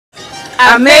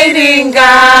I'm made in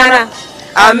Ghana.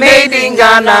 I'm made in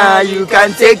Ghana. You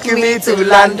can take me to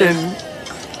London.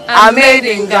 I'm made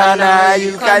in Ghana.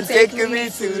 You can take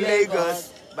me to Lagos.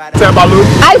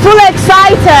 I feel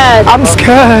excited. I'm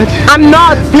scared. I'm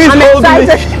not. Please I'm hold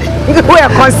excited. We're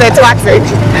concert waxing.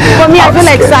 For me, I feel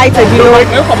excited, you know.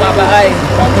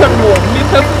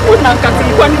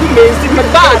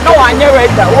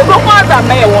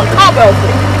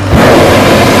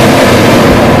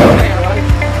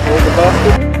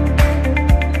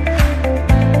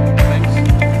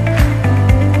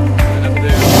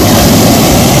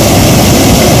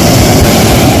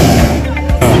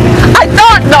 I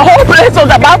thought the whole place was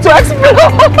about to explode.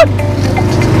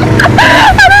 I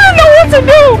didn't know what to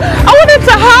do. I wanted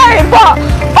to hide, but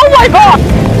oh my God.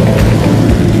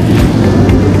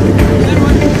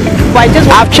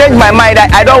 I've changed my mind.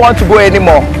 I don't want to go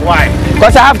anymore. Why?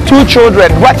 Because I have 2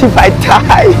 children. What if I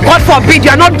die? God forbid,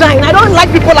 you're not dying. I don't like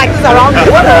people like this around me.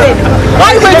 What is it?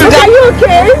 Why are you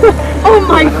okay? Oh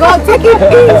my God, take it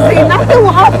easy. Nothing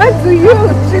will happen to you.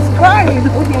 She's crying.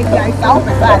 Okay, guys,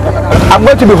 I'm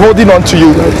going to be holding on to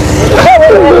you.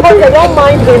 Okay, don't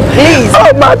mind him, please. Oh,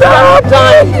 madam.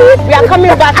 We are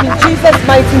coming back in Jesus'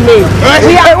 mighty name.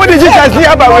 What did you guys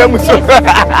hear about me?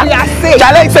 We are safe.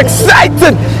 Alex,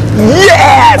 excited.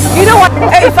 Yes. You know what?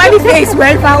 Hey, funny face,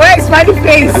 man. Where is funny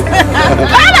face? Oh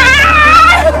my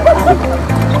God!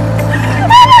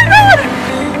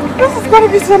 This is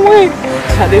gonna be some way.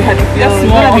 It's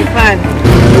gonna be fun.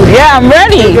 Yeah, I'm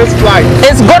ready.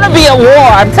 It's gonna be a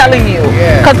war, I'm telling you.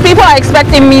 Because people are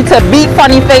expecting me to beat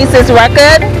Funny Face's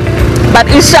record, but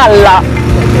inshallah,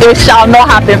 it shall not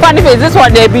happen. Funny Face, this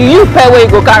one they be you pay where you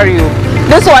go carry you.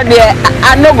 This one there,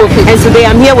 I know go fit. And today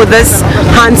I'm here with this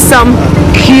handsome,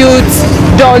 cute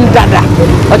Don Dada,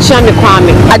 Okyeame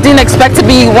Kwame. I didn't expect to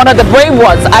be one of the brave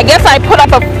ones. I guess I put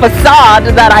up a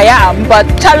facade that I am, but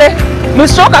Charlie, me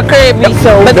stroke a crazy.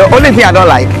 So the only thing I don't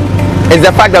like is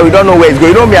the fact that we don't know where it's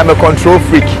going. You know me, I'm a control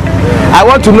freak. I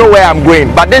want to know where I'm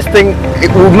going, but this thing, it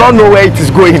will not know where it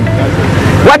is going.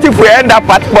 What if we end up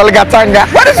at Bolgatanga?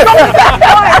 What is wrong with that?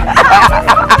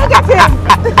 Look at him.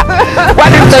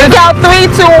 What if you count 3,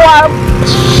 2, 1?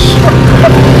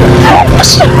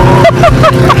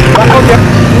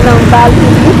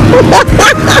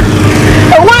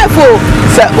 A wife,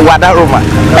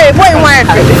 Hey, wait.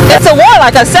 It's a war,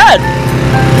 like I said.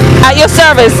 At your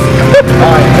service.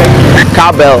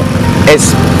 Cowbell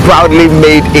is proudly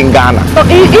made in Ghana. So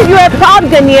if you're a proud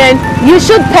Ghanaian, you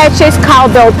should purchase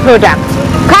Cowbell products.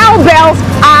 Cowbells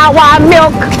are our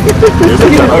milk.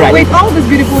 Right. With all these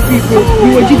beautiful people,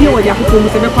 you were GD when you have to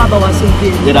say the father was so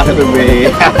good. And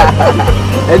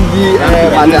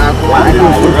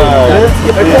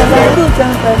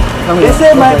They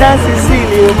say my dance is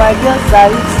silly, my girls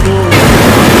are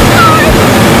slow.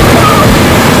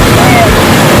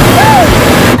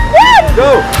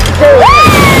 go.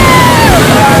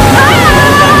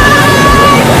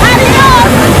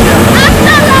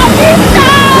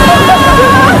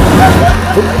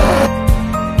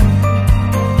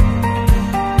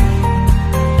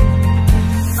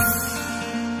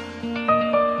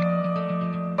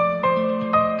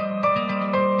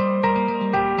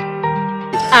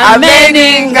 I'm made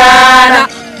in Ghana.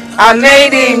 I'm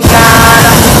made in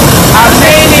Ghana. I'm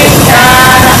made in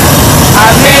Ghana.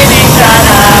 I'm made in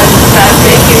Ghana. You can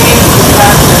take me to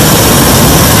London.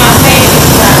 I'm made in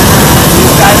Ghana.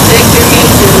 You can take me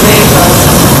to Lagos.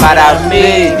 But I'm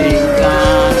made in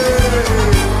Ghana.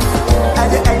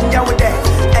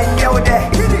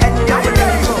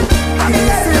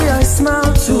 Say I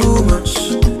smile too much.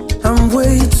 I'm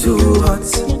way too hot.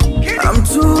 I'm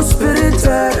too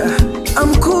spirited.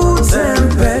 I'm cool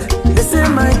tempered. They say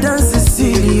my dance is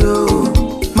silly, yo.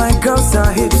 My girls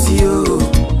are hips, yo.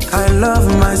 I love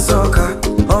my soccer.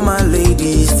 All my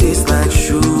ladies taste like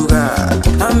sugar.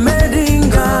 I'm made in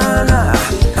Ghana.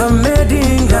 I'm made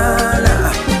in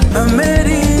Ghana. I'm made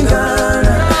in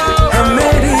Ghana. I'm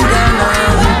made in Ghana.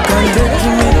 You can take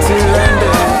me to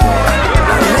London.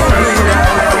 I'm made in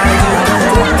Ghana. You can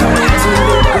take me to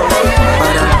Lagos.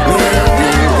 But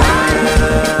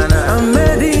I'm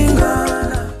made in Ghana.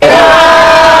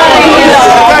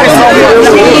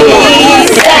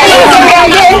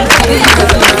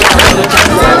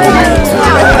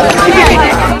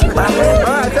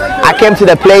 I came to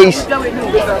the place,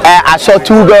 I saw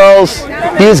two girls.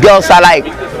 These girls are like,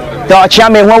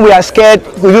 Okyeame, when we are scared,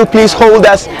 will you please hold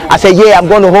us? I said, yeah, I'm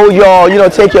going to hold you all,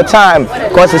 take your time,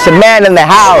 because it's a man in the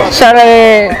house.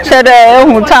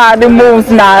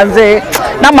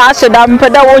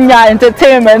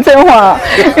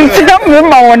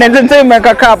 Entertainment,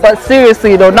 but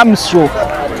seriously though, I'm sure.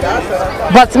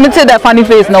 But me say that funny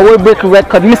face now we break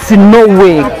record. Me see no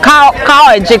way. Cow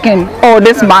and chicken. Oh,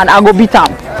 this man I go beat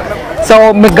him.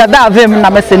 So me gather of him and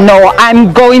I say no.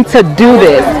 I'm going to do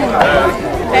this.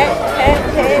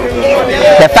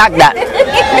 The fact that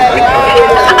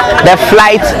the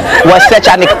flight was such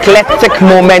an eclectic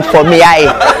moment for me.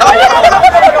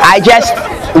 I just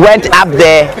went up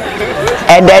there,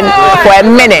 and then for a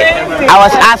minute I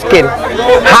was asking,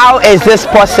 how is this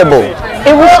possible?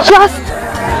 It was just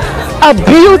a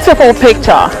beautiful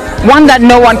picture, one that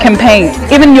no one can paint.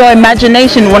 Even your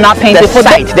imagination will not paint The it. For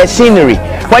sight, the scenery.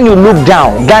 When you look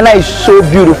down, Ghana is so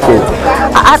beautiful.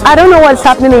 I don't know what's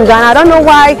happening in Ghana. I don't know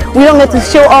why we don't get to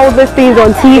show all these things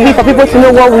on TV for people to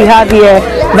know what we have here.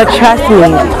 But trust me,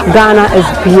 Ghana is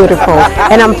beautiful.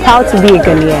 And I'm proud to be a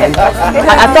Ghanaian.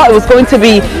 I thought it was going to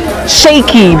be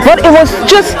shaky, but it was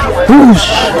just whoosh.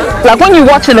 Like when you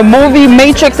watch in a movie,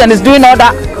 Matrix, and it's doing all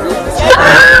that.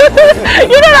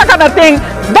 You know, that kind of thing.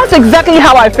 That's exactly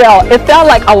how I felt. It felt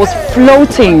like I was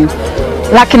floating.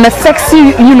 Like in a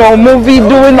sexy, you know, movie,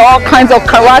 doing all kinds of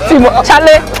karate.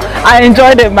 Charlie, I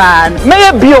enjoyed it, man. May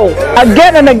it be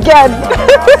again and again.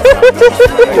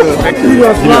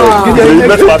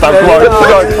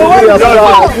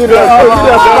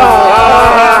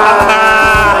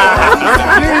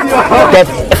 The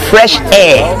fresh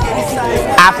air.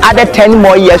 I've added 10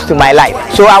 more years to my life.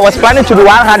 So I was planning to be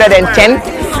 110,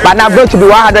 but now I'm going to be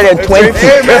 120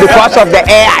 because of the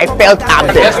air I felt up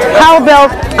there. Cowbell,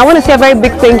 I want to say a very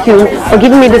big thank you for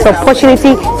giving me this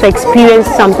opportunity to experience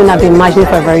something I've been imagining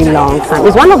for a very long time.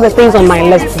 It's one of the things on my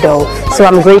list though, so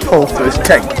I'm grateful. So it's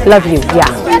checked. Love you, yeah.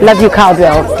 Love you,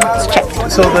 Cowbell. It's checked.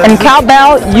 And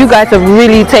Cowbell, you guys have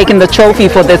really taken the trophy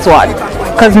for this one,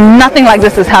 because nothing like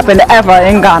this has happened ever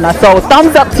in Ghana. So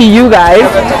thumbs up to you guys.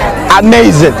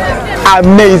 Amazing.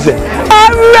 Amazing.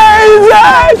 Amazing.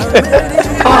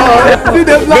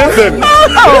 Listen.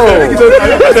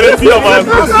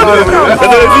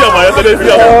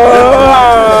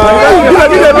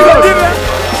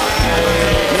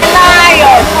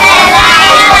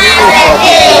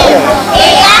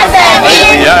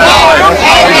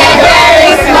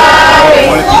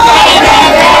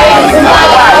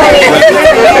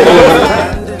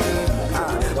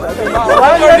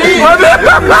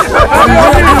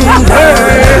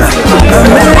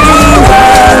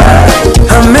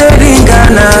 I'm made in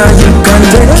Ghana, you can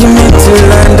take me to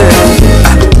London.